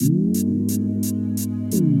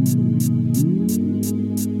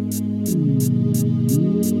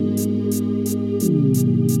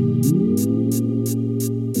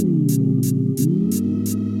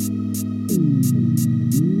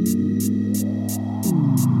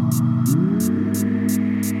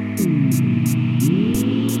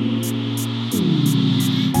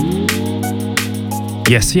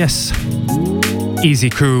Yes, yes. Easy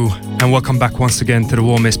crew, and welcome back once again to the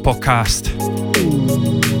Warmest Podcast.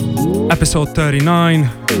 Episode 39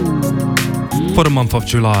 for the month of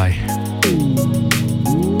July.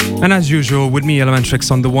 And as usual, with me,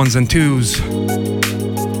 Elementrix, on the ones and twos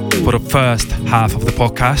for the first half of the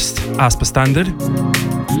podcast, as per standard.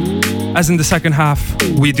 As in the second half,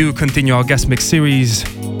 we do continue our guest mix series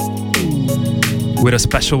with a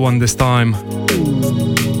special one this time.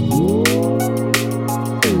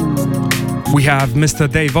 We have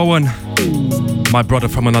Mr. Dave Owen, my brother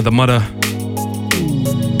from another mother,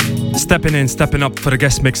 stepping up for the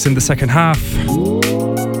guest mix in the second half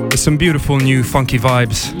with some beautiful new funky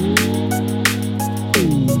vibes.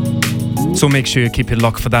 So make sure you keep it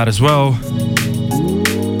locked for that as well.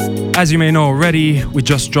 As you may know already, we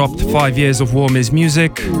just dropped 5 years of Warmest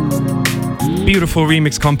music. Beautiful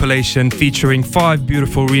remix compilation featuring 5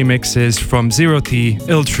 beautiful remixes from Zero T,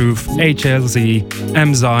 Ill Truth, HLZ,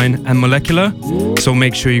 Mzine and Molecular. So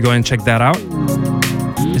make sure you go and check that out.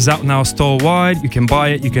 It's out now store-wide. You can buy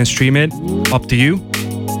it, you can stream it, up to you.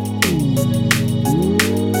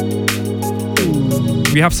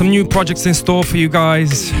 We have some new projects in store for you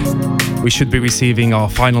guys. We should be receiving our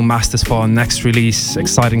final masters for our next release.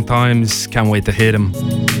 Exciting times, can't wait to hear them.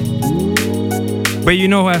 But you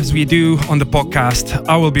know, as we do on the podcast,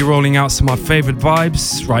 I will be rolling out some of my favorite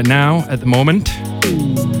vibes right now at the moment.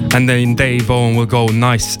 And then Dave Owen will go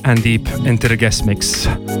nice and deep into the guest mix.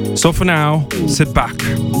 So for now, sit back,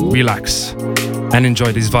 relax, and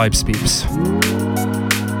enjoy these vibes, peeps.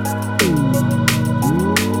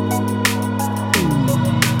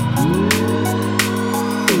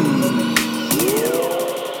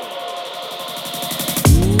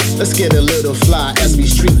 Let's get a little fly as we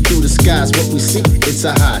streak through the skies. What we see, it's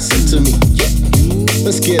a high, sing to me, yeah.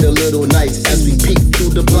 Let's get a little nice as we peek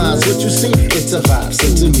through the blinds. What you see, it's a vibe,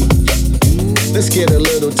 sing to me, yeah. Let's get a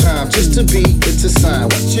little time just to be, it's a sign.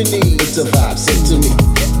 What you need, it's a vibe, sing to me,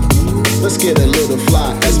 yeah. Let's get a little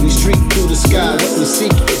fly as we streak through the sky. What we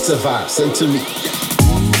seek, it's a vibe, sing to me,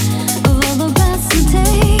 yeah. Of all the breaths you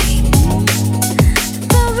take,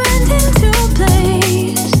 I went into a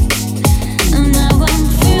place.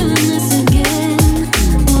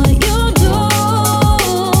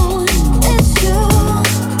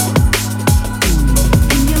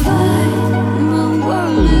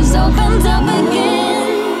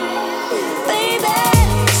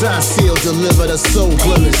 Seal delivered a soul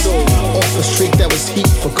glimmers off a streak that was heat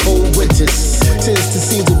for cold winters. Tends to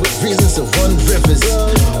season with reasons to run rivers.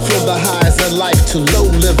 From the highs of life to low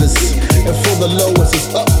livers, and for the lowest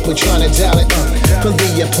is up, we're trying to dial it up. From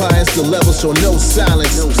the appliance, the levels show no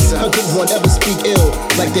silence. How could one ever speak ill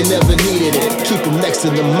like they never needed it? Keep them next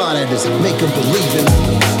to the monitors, make them believe in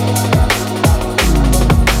it.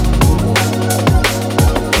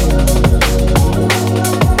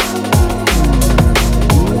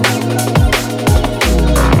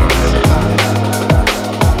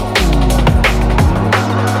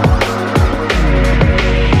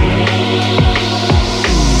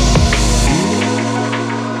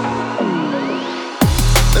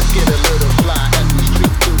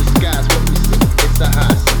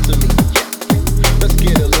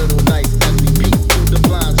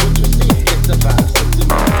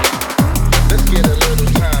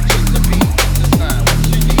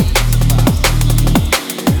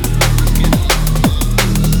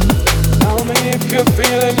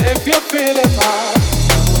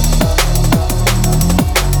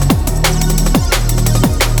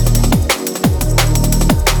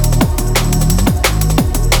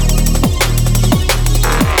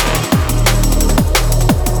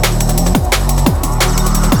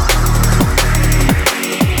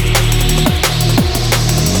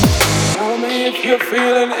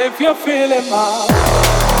 If you're feeling my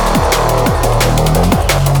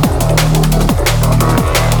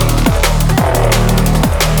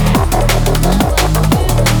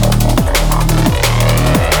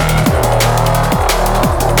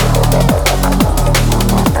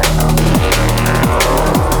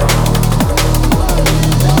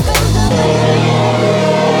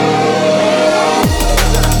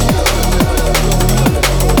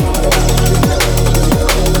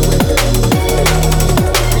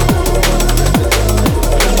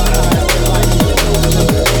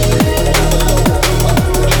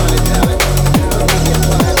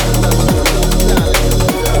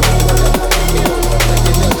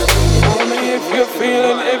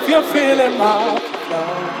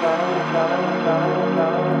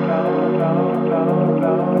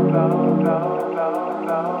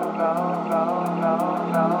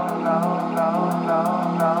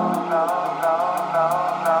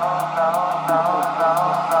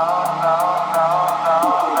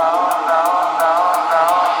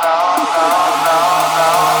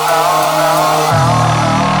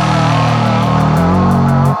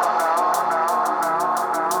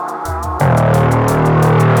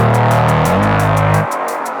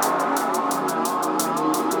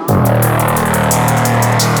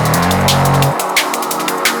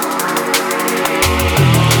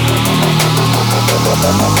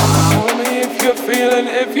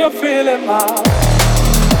if you're feeling my.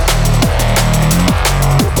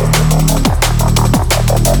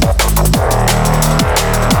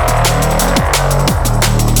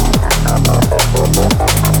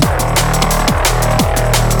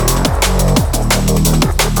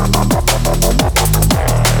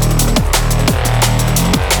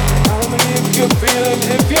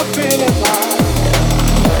 If you're feeling my.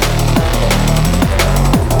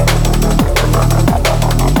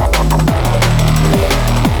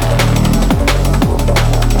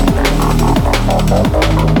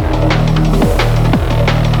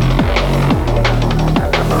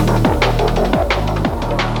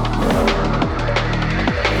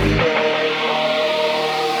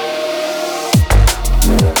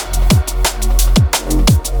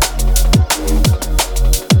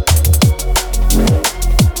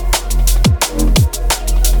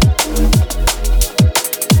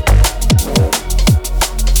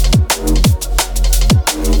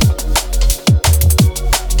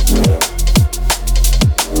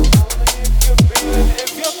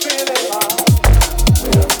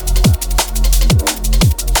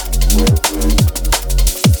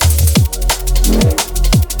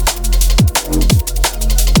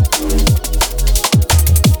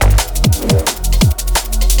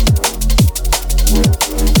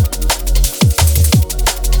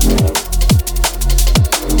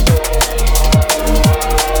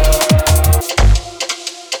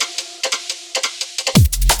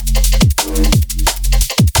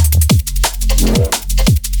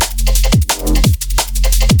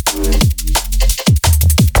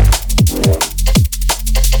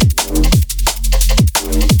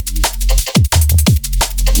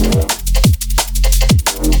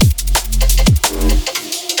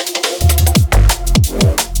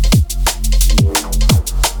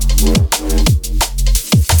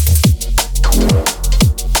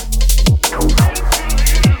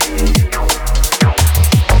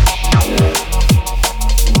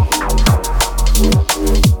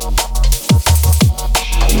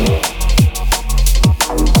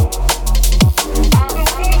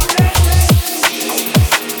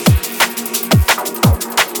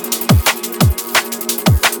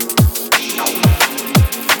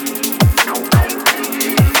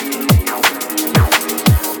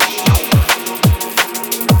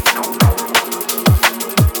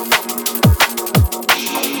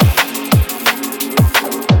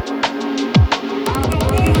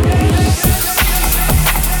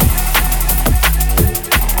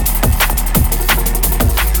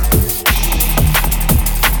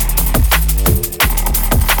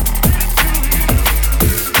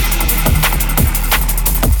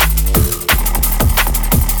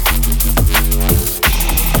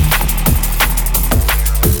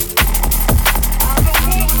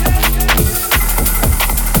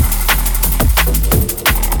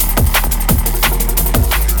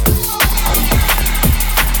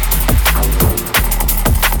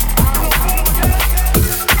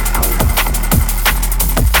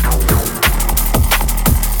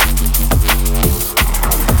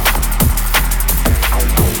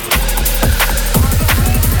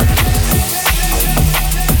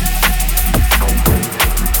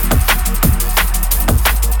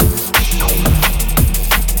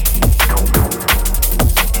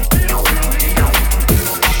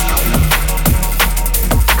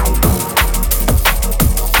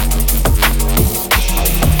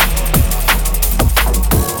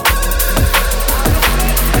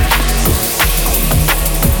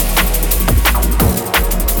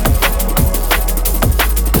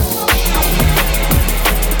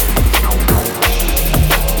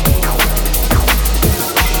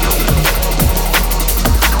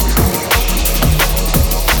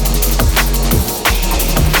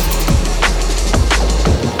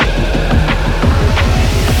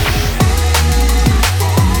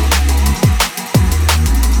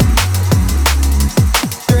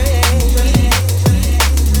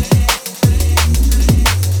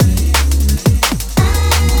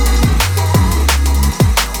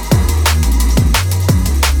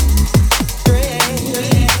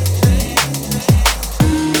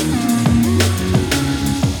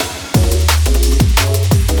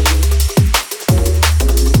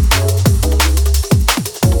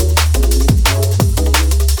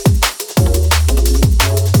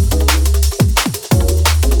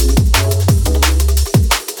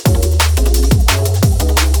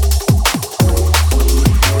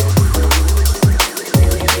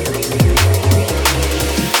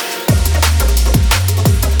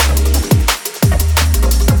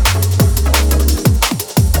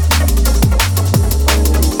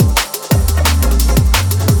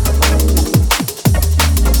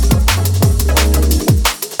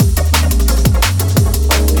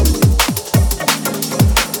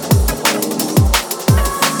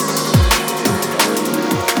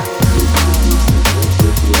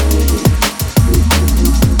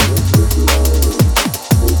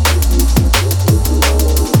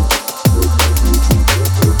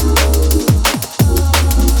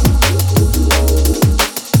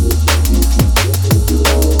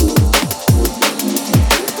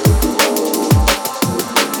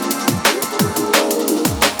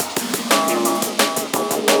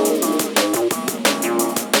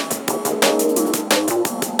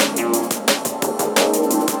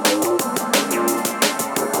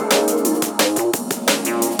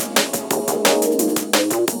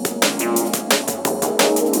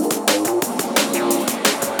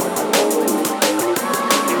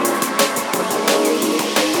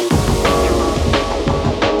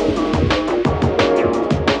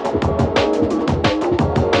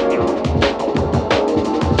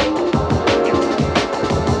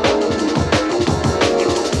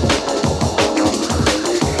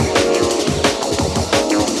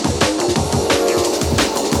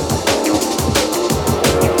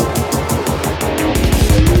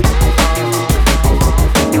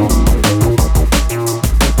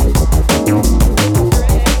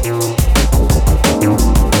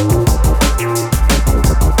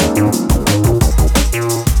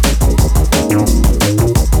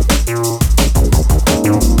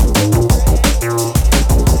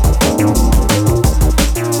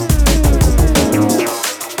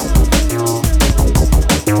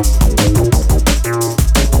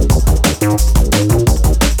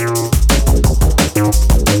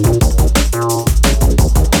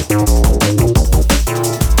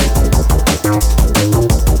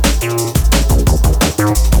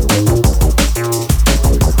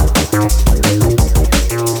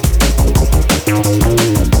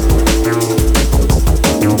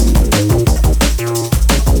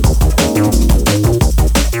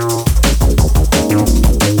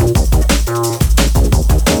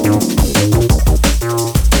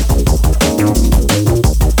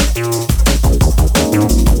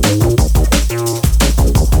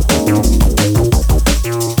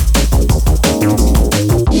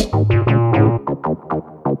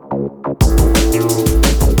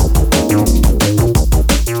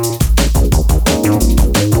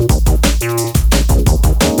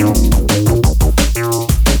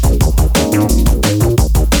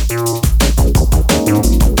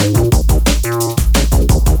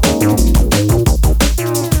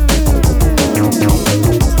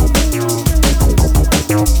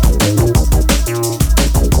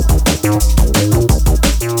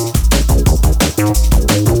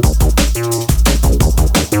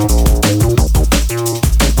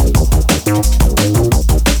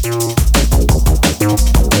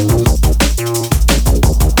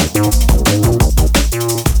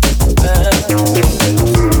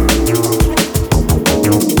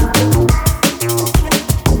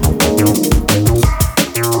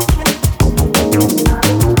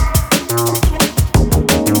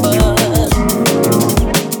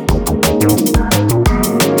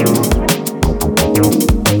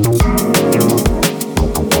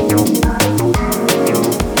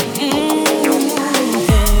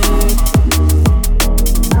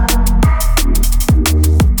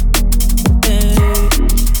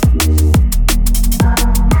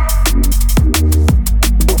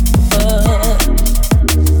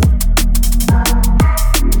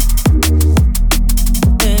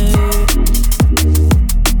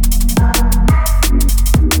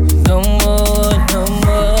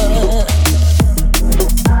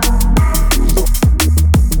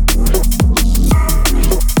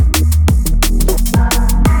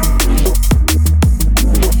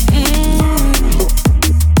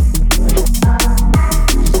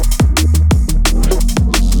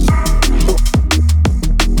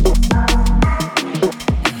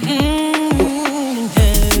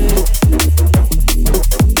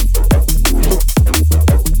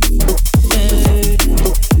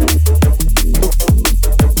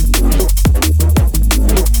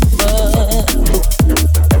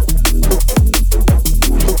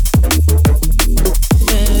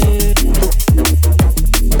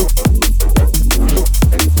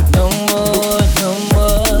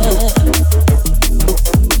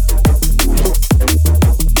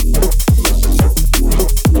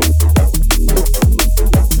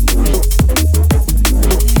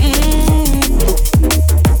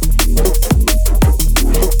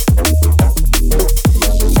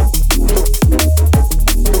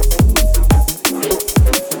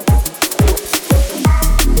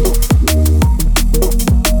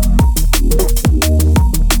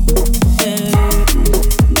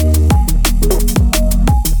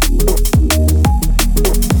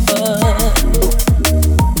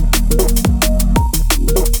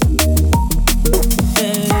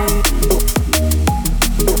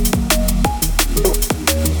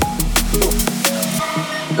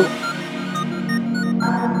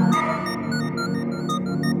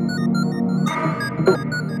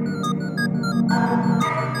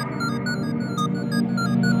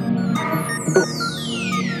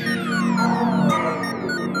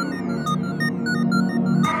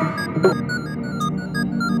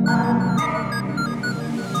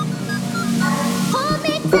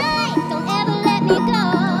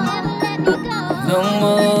 No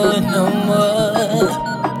more, no more.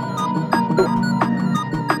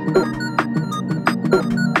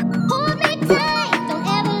 Hold me tight, don't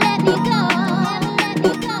ever let me go.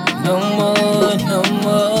 No more, no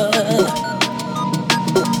more.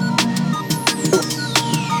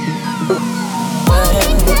 Hold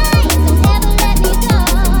me tight, don't ever let me go.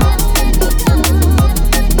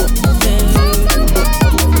 I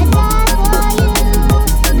die for you.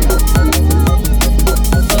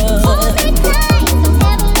 Hold me tight, don't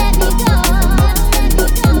ever let me go.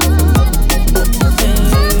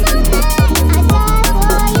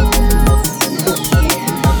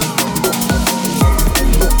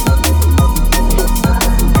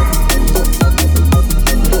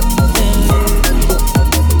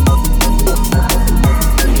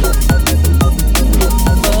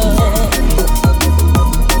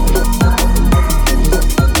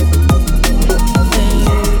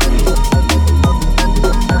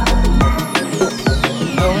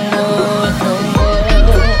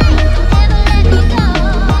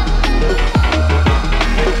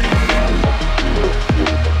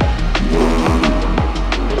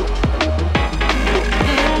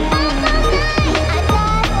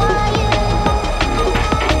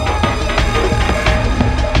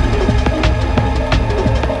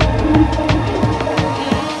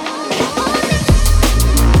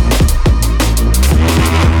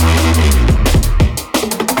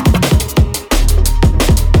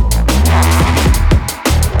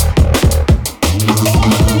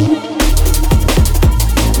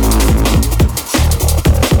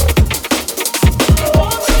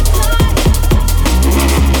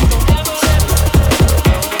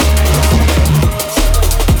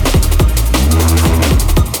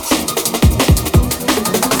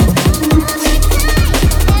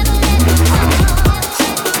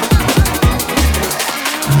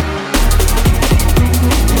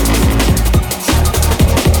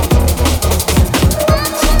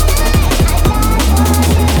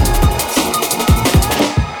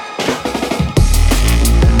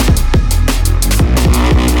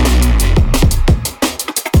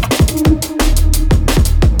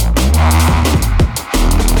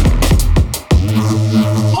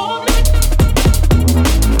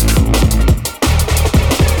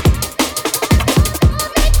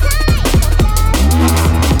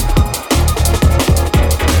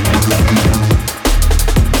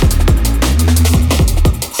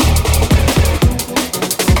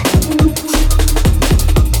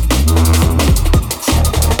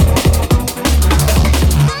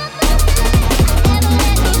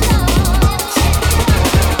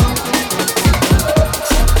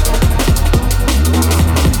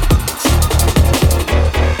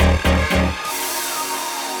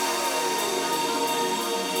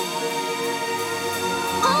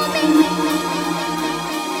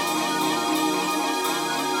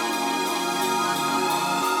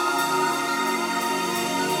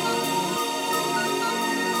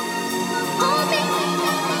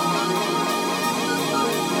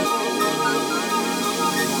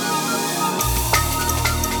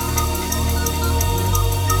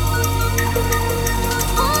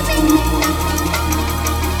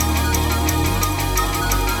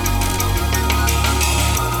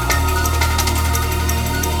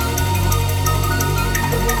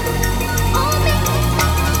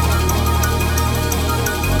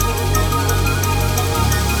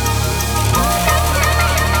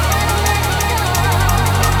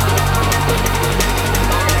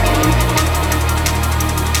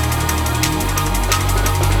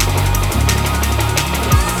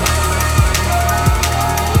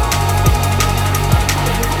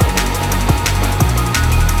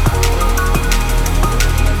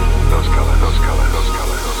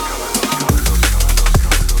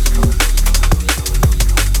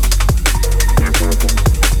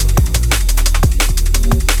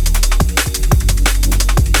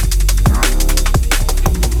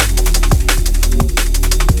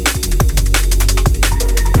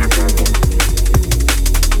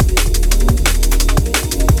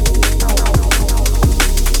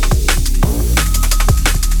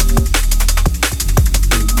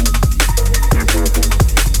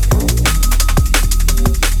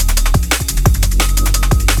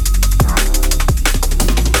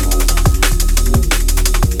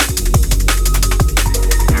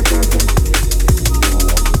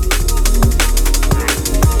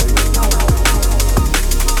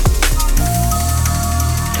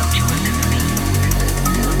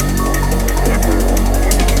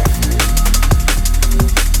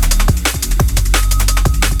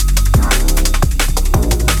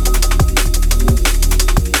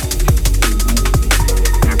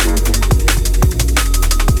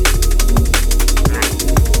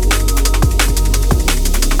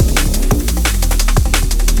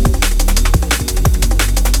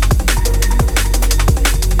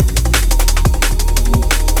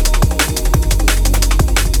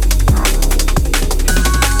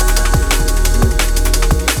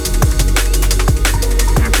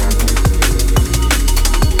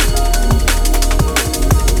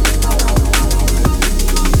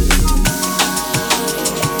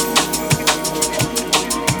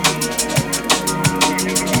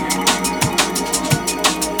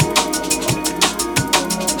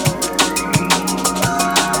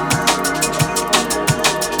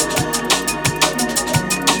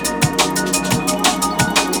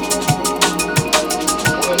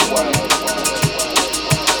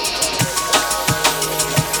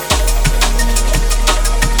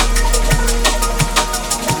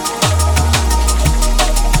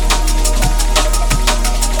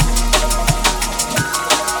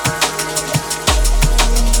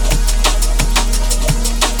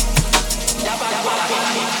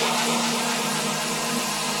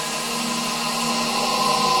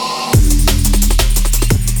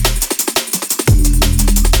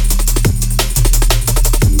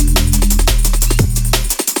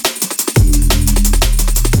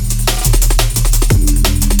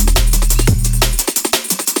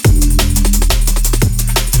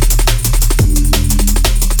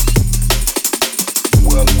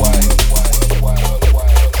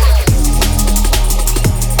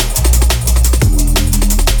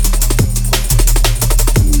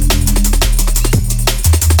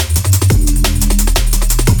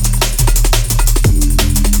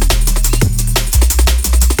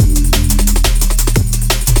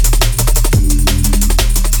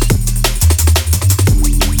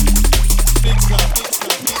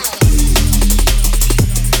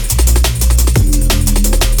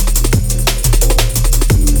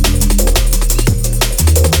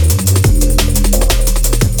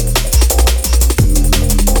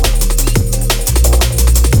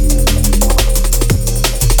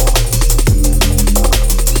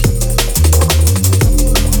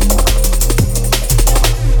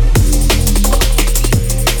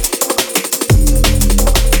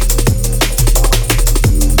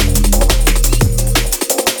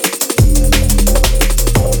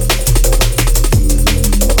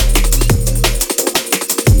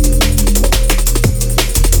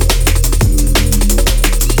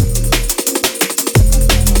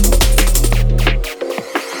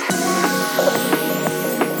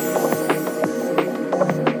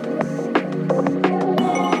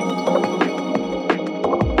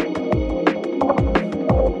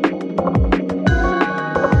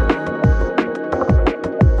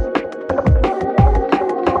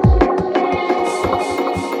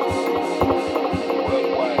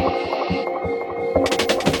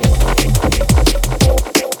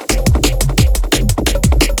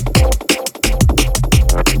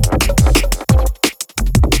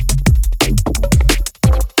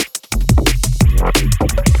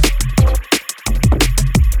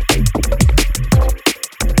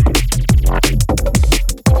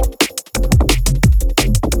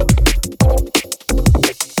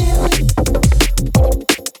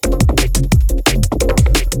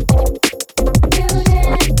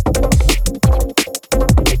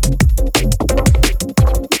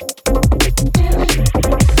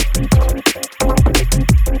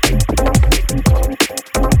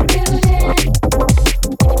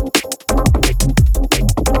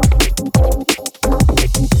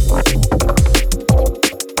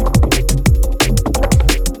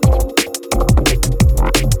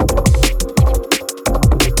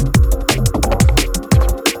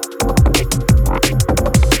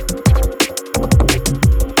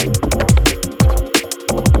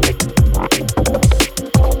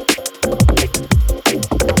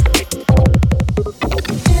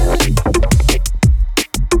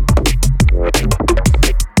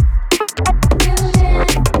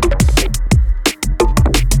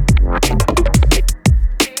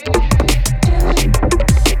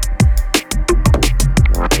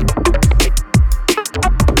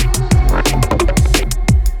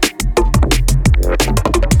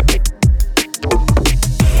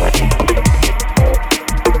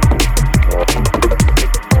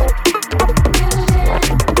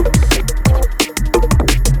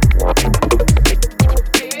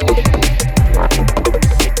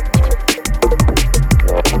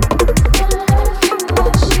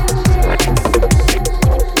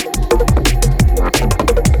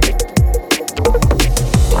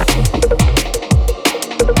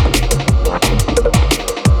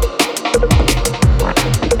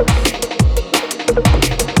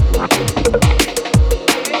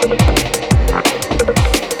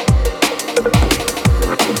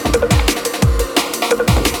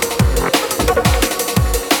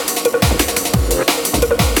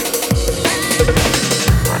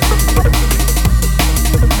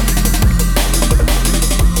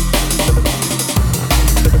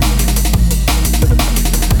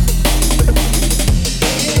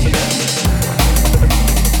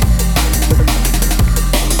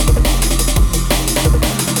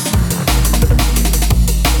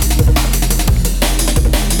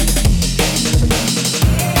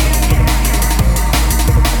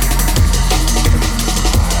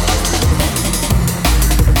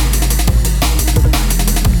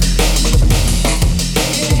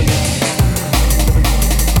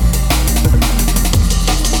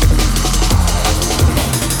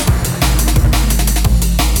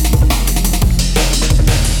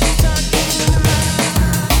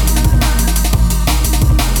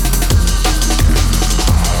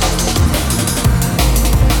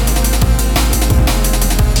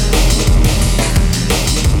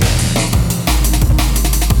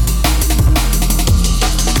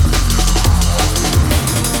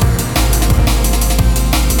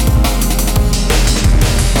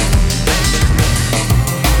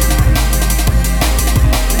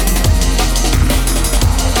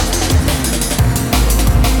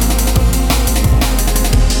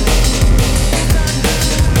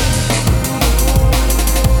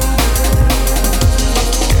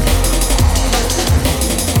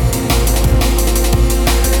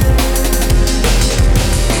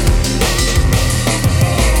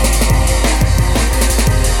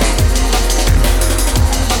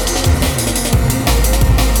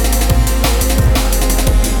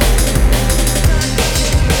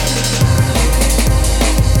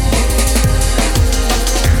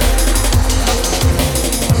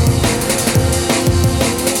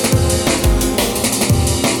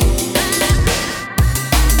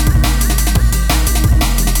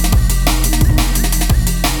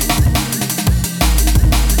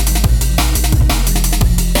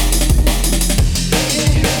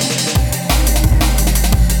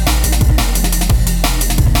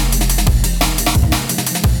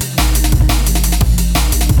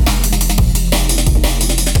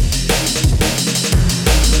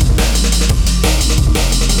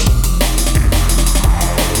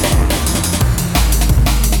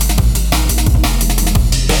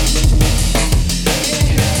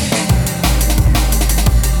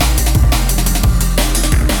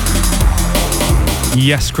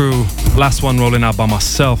 Yes Crew, last one rolling out by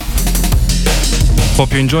myself.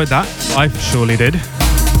 Hope you enjoyed that. I surely did.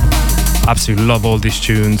 Absolutely love all these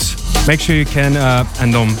tunes. Make sure you can,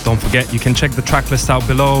 and don't forget, you can check the track list out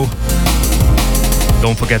below.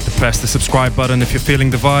 Don't forget to press the subscribe button if you're feeling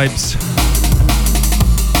the vibes.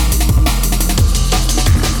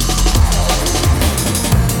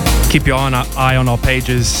 Keep your eye on our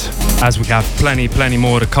pages as we have plenty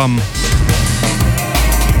more to come.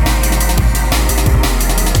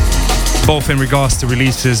 Both in regards to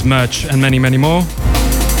releases, merch, and many more.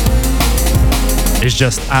 It's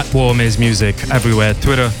just at Warm Is Music everywhere.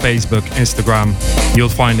 Twitter, Facebook, Instagram. You'll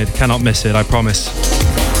find it. Cannot miss it, I promise.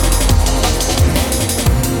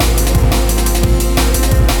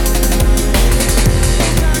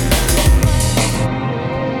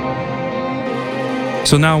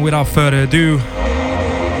 So now, without further ado,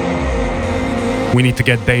 we need to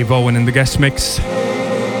get Dave Owen in the guest mix.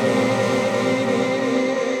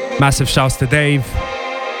 Massive shouts to Dave.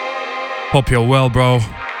 Hope you're well, bro.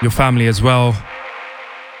 Your family as well.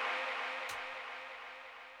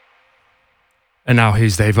 And now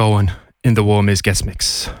here's Dave Owen in the Warm Is guest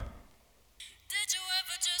mix. Did you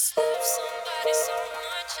ever just love somebody so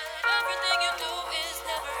much? Everything you do is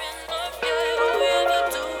never enough. Yeah, all we ever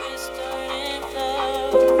do is turn it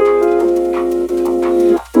up.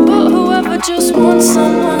 But whoever just wants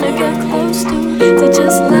someone to get close to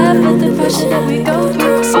just laugh at the pressure that we go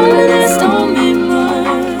through. 'Cause all of this don't mean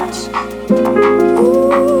much.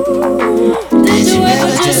 Did you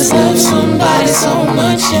ever just love somebody so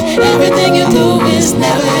much? Yeah, everything you do is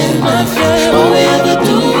never enough. Yeah, all we ever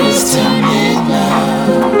do is turn it up.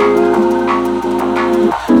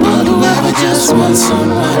 But whoever just wants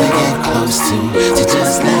someone to get close to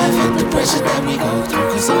just laugh at the pressure that we go through.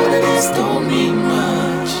 'Cause all of this don't mean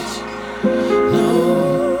much. No.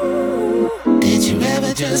 Did you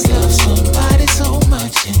ever just love somebody so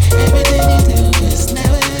much? And everything you do is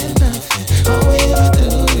never enough. And all we ever do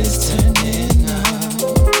is turn it up.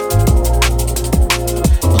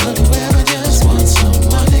 But whoever just wants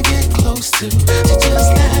someone to get close to just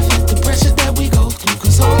laugh at the pressure that we go through.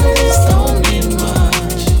 'Cause all of this don't mean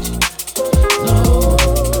much. No.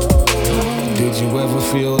 Did you ever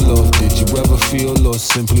feel love? Did you ever feel lost?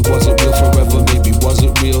 Simply wasn't real forever, maybe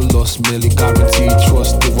wasn't real lost. Merely guaranteed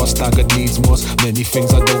trust. If I staggered needs must. Many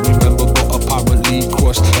things I don't remember but apparently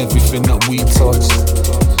crushed. Everything that we touched.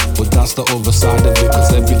 But that's the other side of it.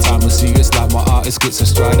 'Cause every time I see you, it's like my artist gets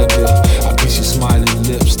astride of it. I kiss your smiling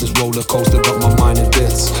lips. This roller coaster got my mind in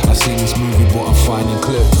bits. I see this movie but I'm finding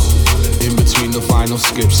clips. In between the vinyl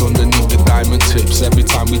skips, underneath the diamond tips. Every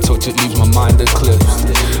time we touch it leaves my mind eclipsed.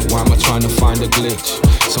 Why am I trying to find a glitch?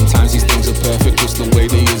 Sometimes these things are perfect just the way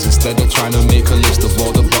they is. Instead of trying to make a list of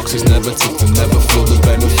all the boxes never ticked and never feel the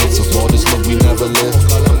benefits of all this love we never lived.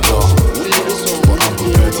 No, but I'm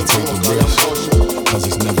prepared to take the risk, 'cause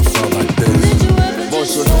it's never felt like this. Did you ever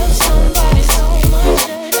just love somebody so much?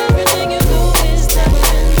 Everything you do is never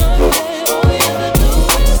enough. All we ever do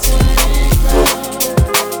is turn it up.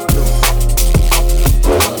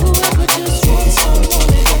 Whoever just wants someone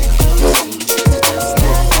to get close to just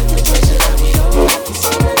laugh at the pressure that we go through. 'Cause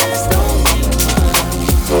all of this don't mean much.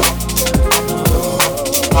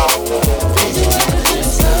 Did you ever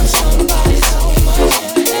just love somebody so much?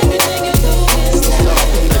 Everything you do is never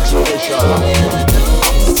enough. All we ever do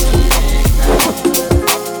is turn it up.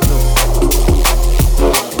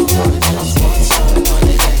 Whoever just wants someone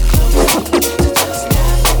to get close to just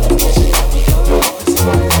laugh at the pressure that we go through. 'Cause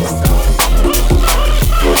all of this don't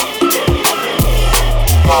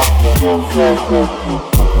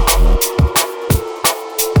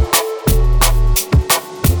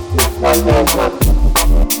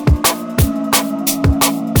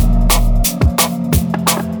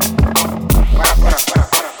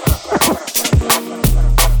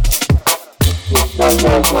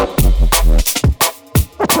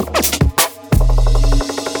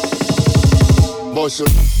Motion.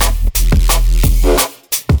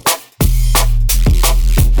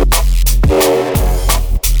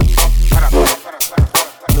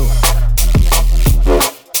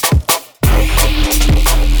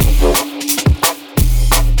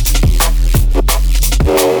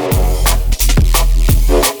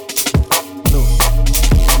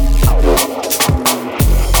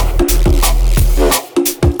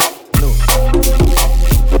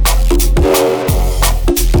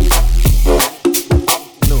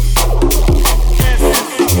 No.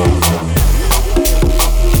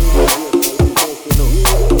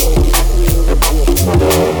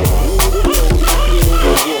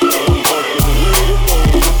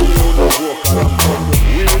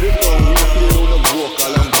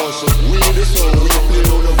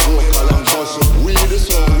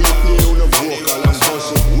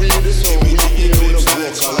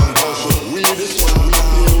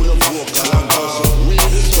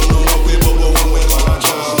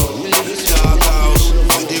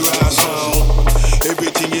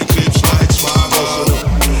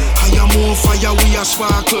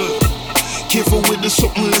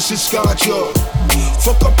 something less it's scotch, yo.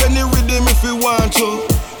 Fuck up any rhythm if you want to.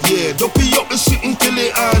 Yeah, don't be up the sitting till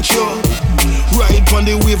it ain't you. Ride on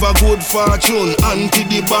the wave of good fortune. Anti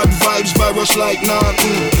the bad vibes virus like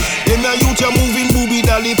nothing. Then I youth are moving booby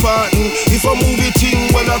dolly parting. If I move it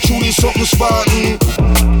in, well I truly something Spartan.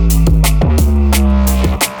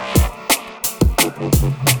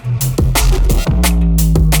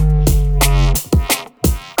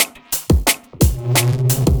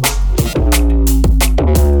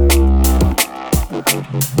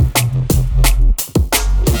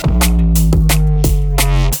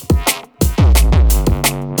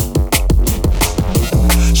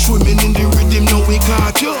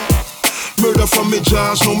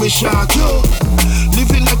 No me shot yo.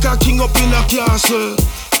 Living like a king up in a castle.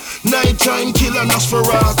 Nighttime killer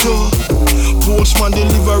Nosferatu. Postman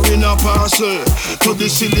delivering a parcel. To the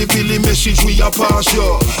silly billy message we a pass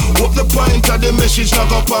yo. What the point of the message not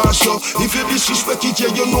go pass yo. If you disrespect it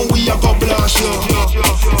yeah you know we a go blast yo.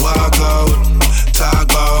 Walk out,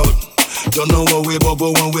 talk out. Don't know what we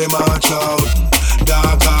bubble when we march out.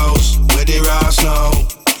 Dark house, where they rise now.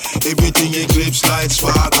 Everything eclipse lights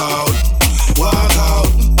spark out. Walk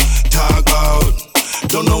out, talk out.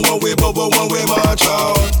 Don't know what we bubble when we march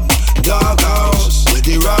out. Dark house, with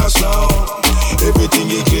the rise now.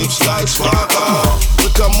 Everything eclipse lights spark out.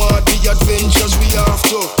 We come out the adventures we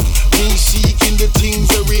after. Me seeking the thing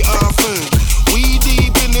very often. We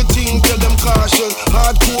deep in the thing, tell them caution.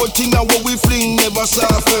 Hardcore thing and what we fling never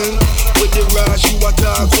soften. With the rush you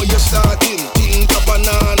attack for your starting. Think a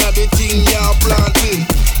banana, the thing you're planting.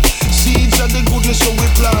 Seeds of the goodness so we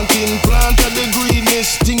planting. Plant of the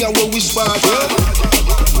greenness, thing of what we sparking.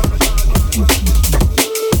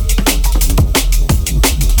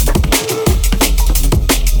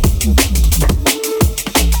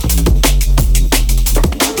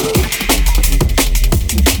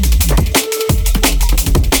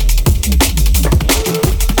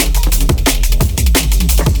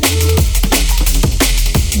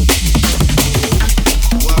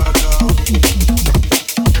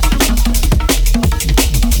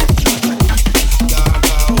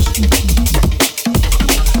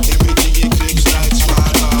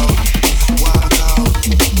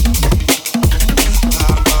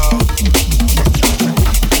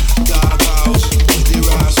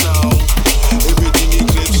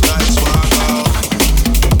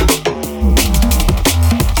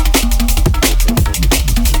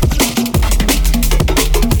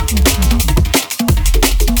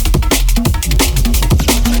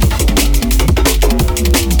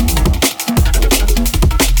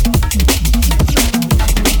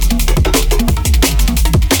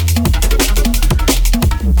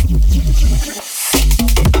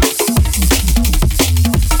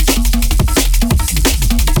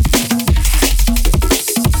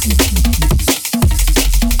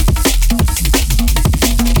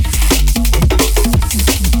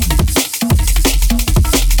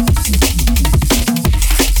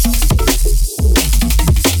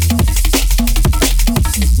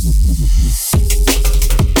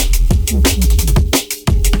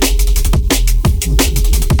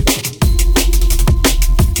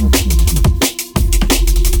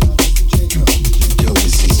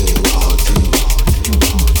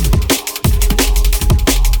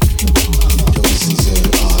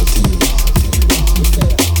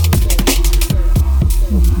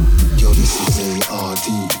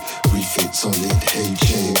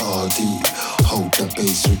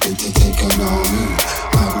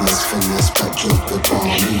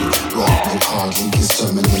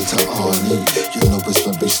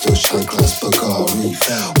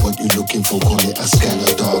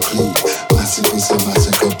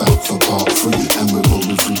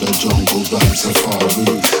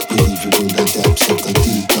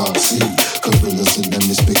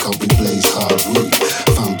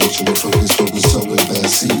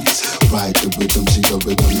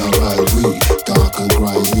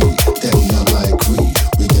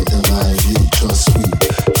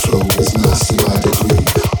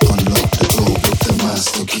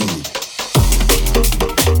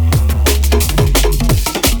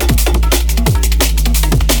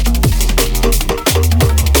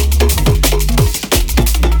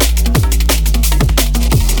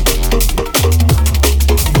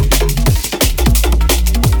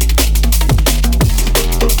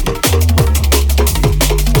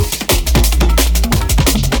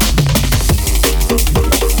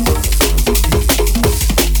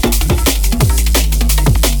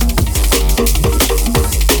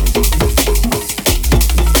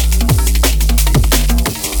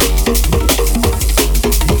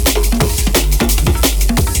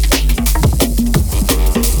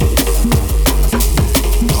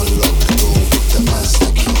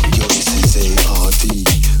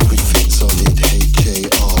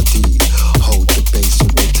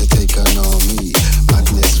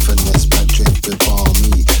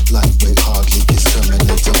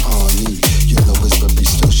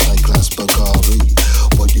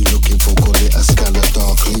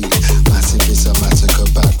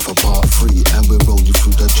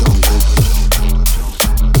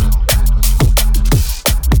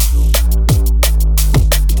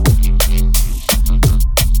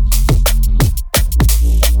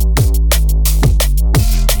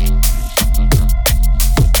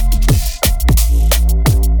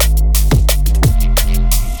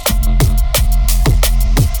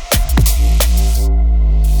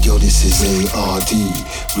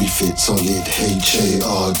 Hazard, refit solid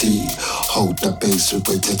HARD. Hold the base with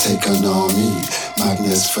weight to take an army.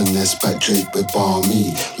 Magnus finesse back Drake with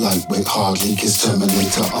balmy. Lightweight hard leak is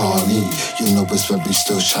Terminator Arnie. You know it's very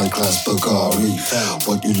still shy class Bulgari.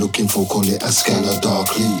 What you looking for, call it a scanner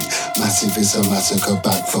darkly. Massive is a massacre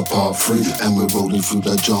back for part 3. And we're rolling through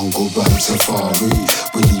the jungle rap safari.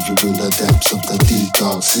 We leave you in the depths of the deep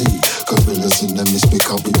dark sea. Gorillas in the mist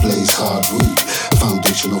because we blaze hard weed.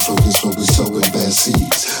 Foundational flow is what we sow in bare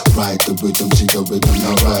seeds. Ride the rhythm to your rhythm,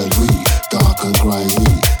 now ride we. Dark and grimy,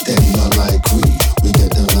 them not like we. We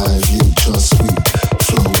get them lively, trust me.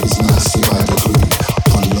 Flow is nasty by degree.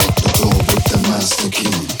 Unlock the door with the master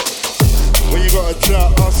key. When you got a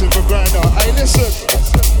drought, asking for grinder. Hey, listen,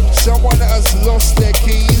 someone that has lost their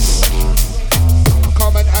keys,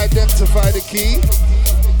 come and identify the key.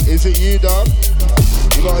 Is it you, dog?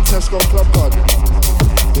 You got a Tesco club card?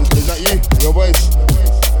 Is that you? Your voice?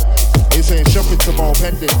 He's saying shopping tomorrow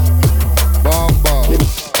pending. Bomba.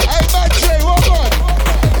 Hey, man, Jay, what on?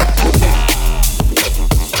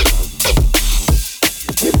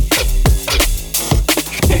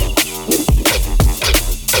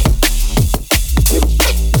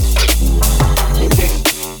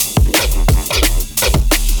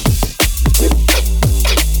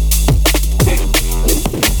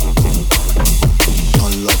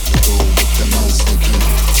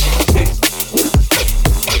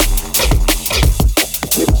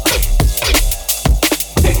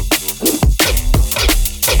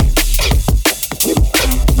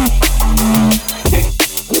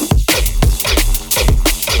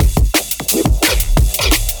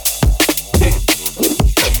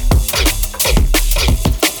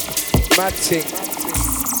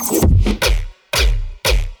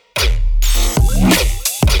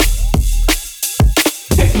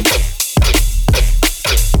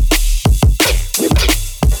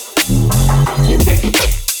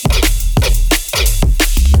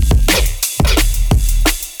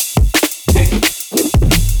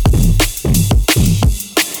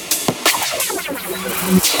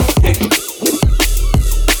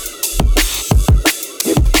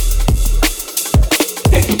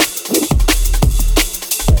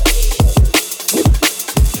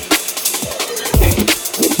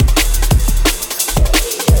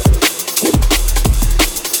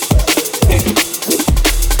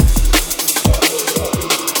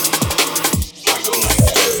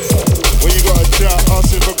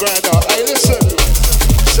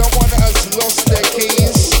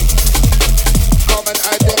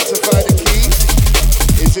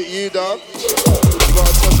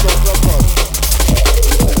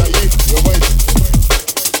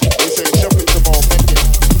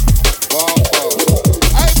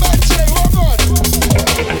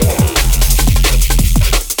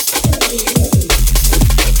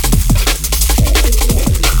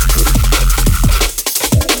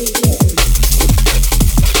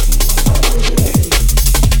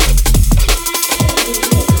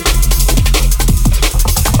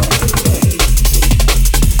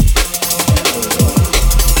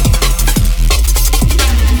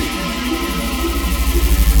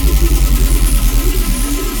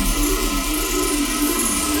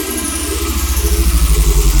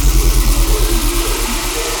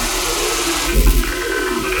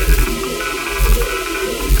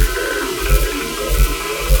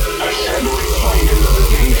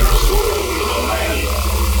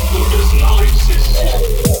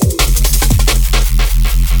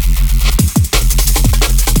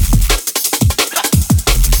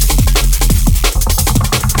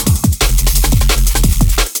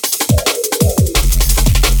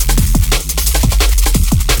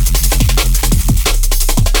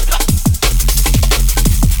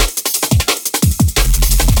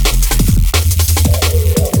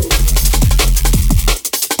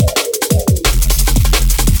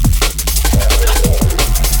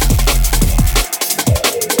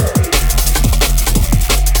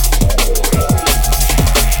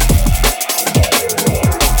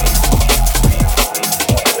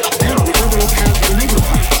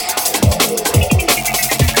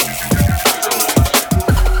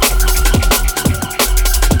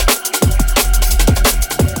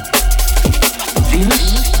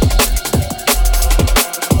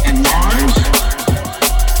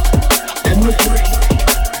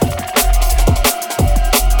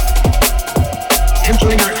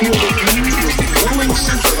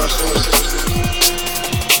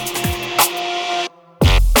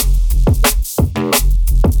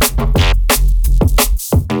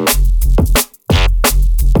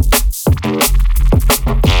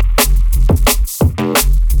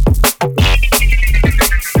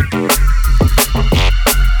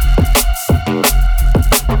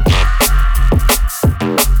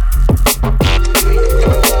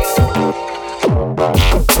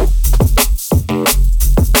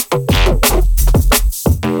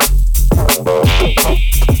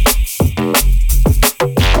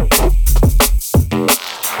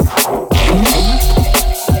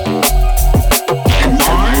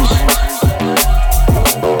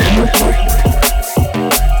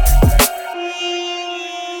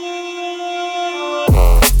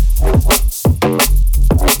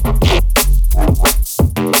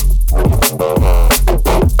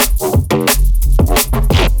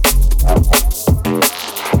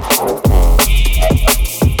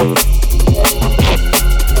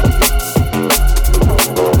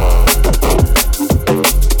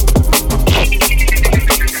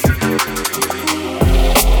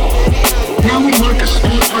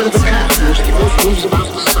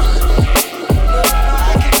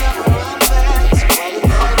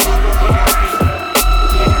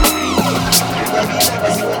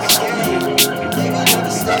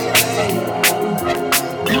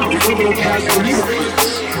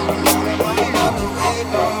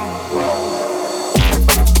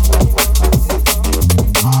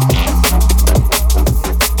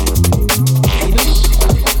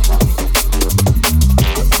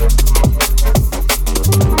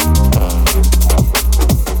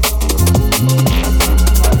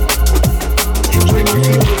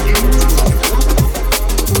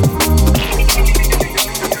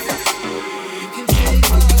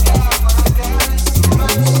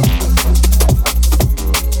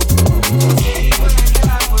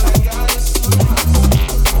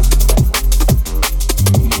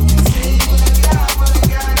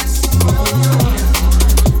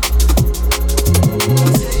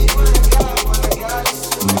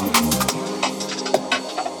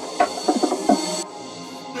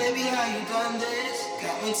 Baby, how you done this?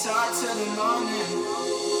 Got me tied to the morning.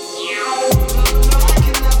 I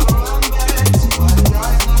can never run back to what I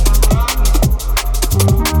never wrong.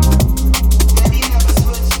 Baby, never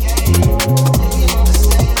switch game. Baby, never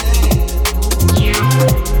stay late.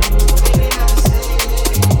 Baby, never stay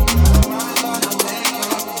late. I'm running on the way.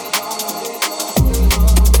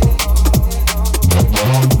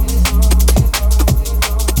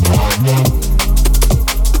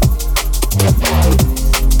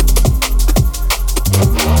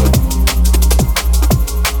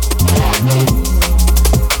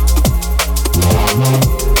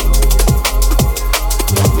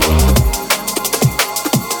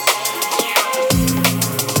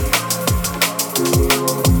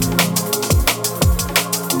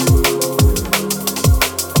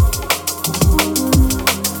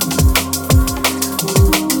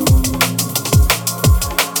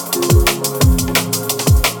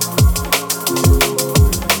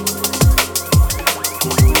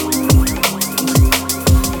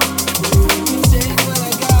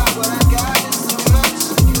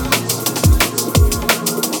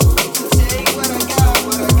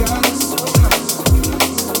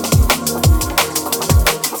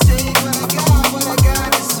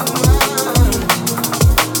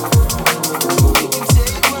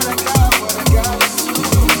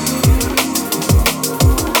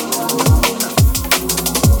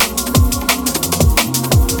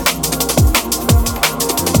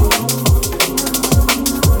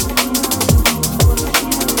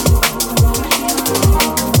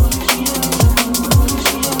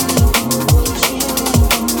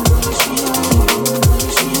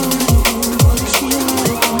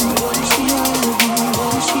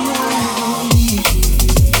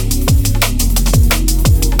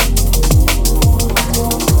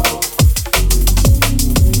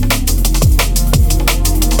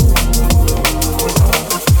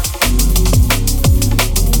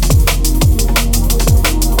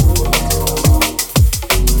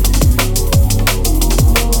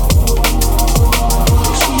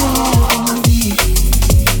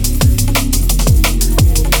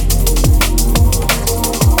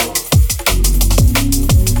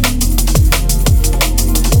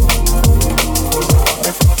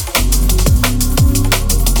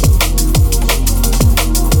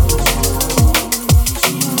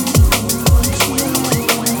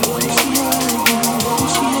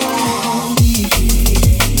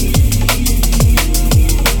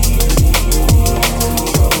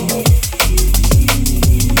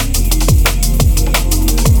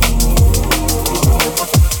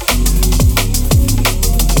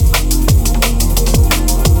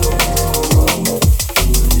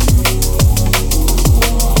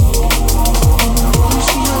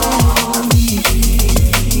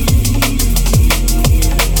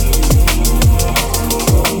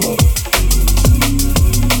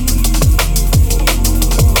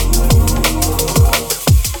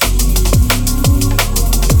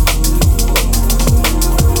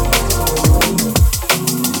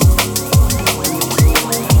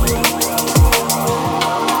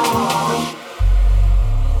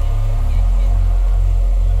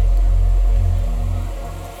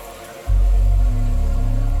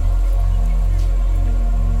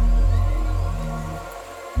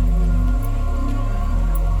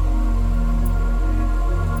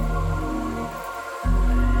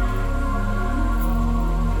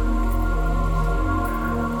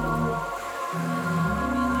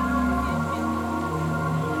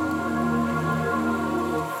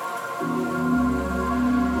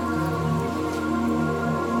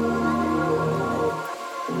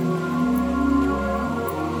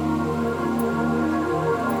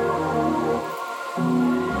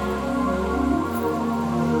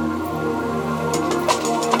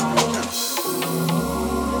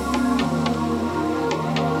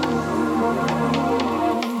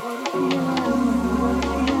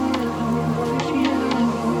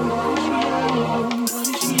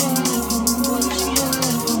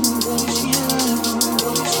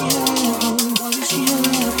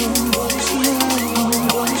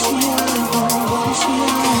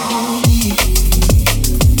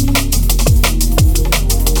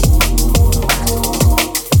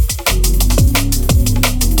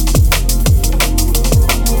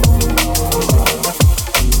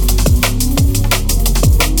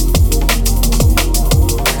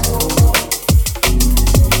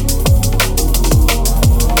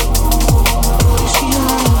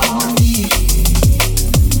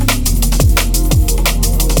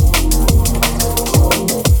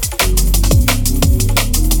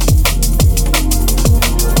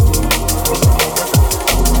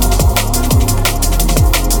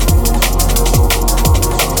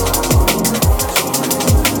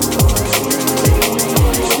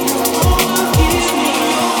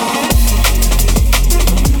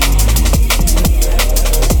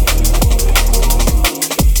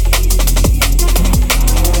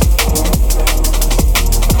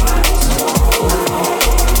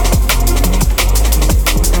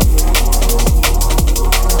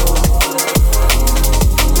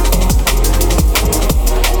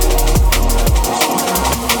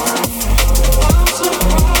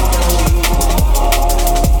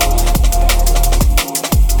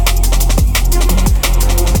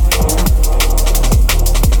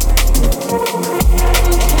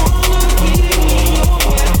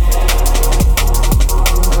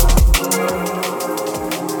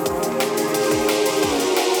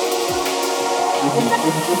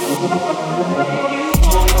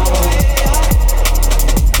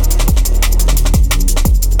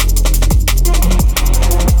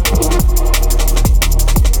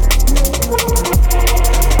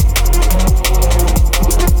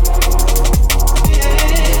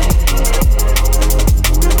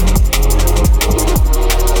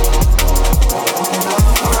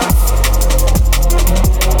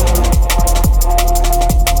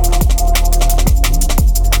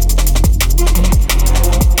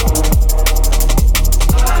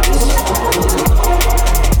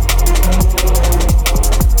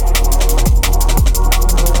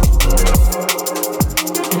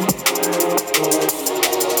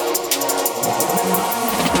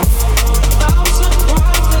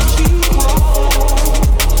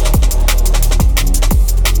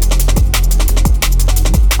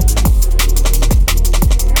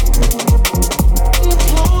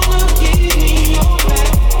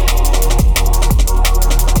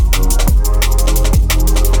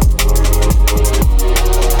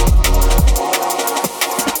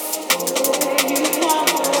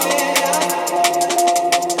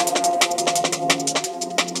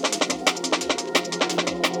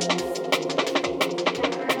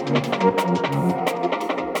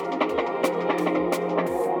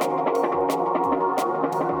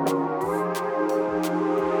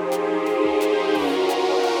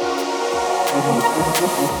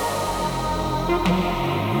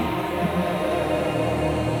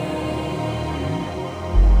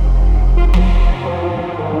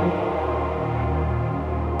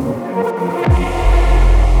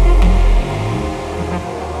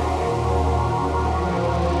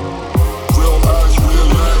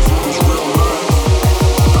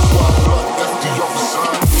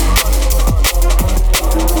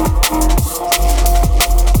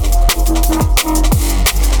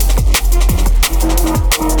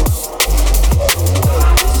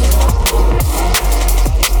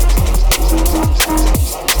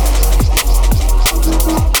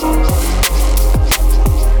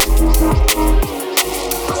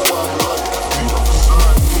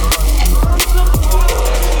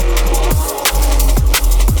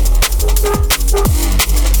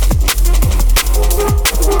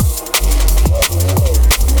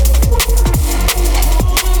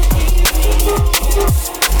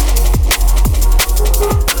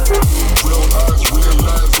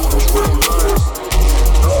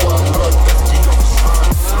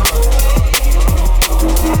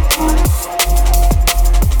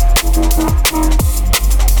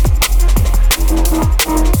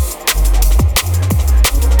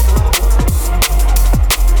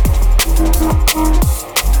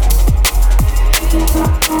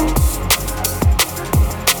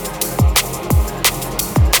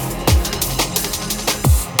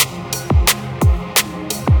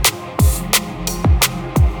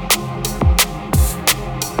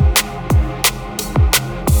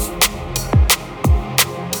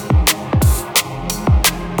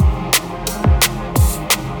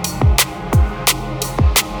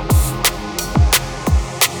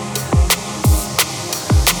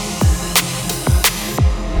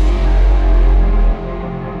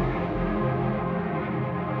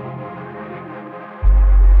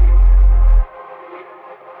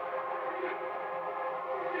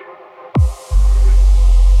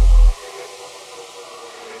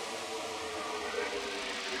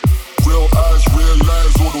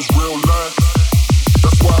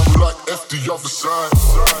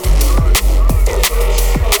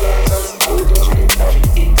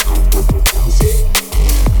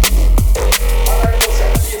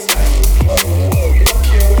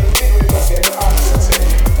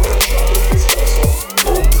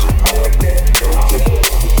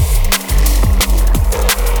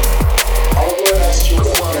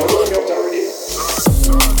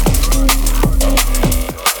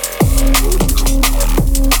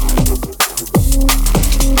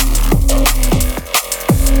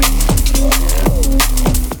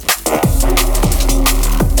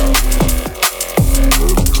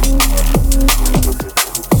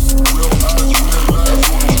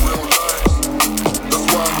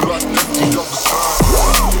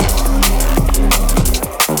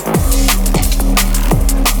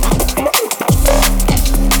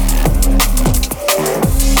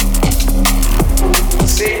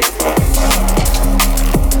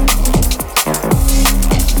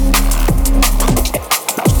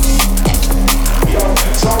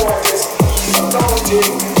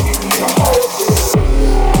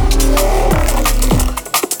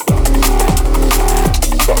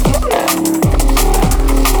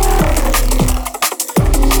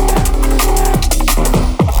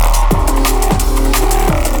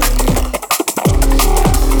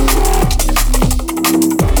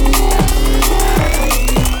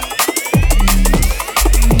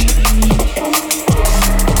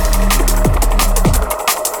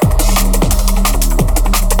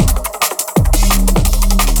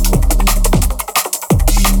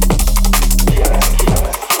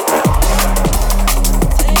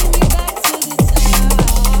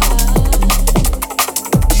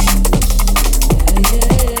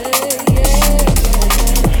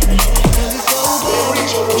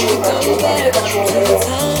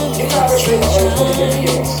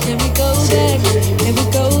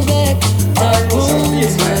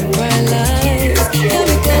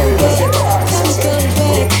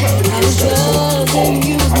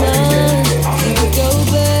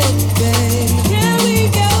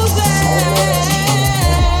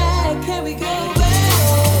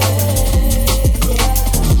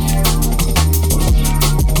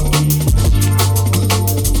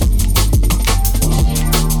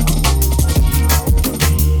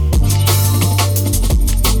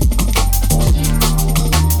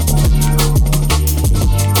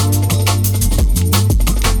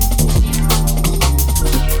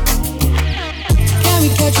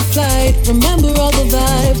 flight. Remember all the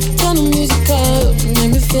vibes, turn the music up,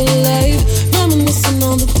 made me feel alive. Reminiscing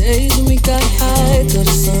on the days when we got high till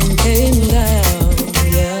the sun came down.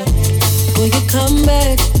 Yeah. Will you come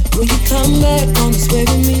back? Will you come back on this way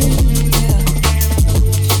with me? Yeah.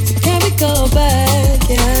 So can we go back?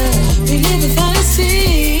 Yeah. We live in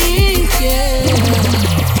fantasy.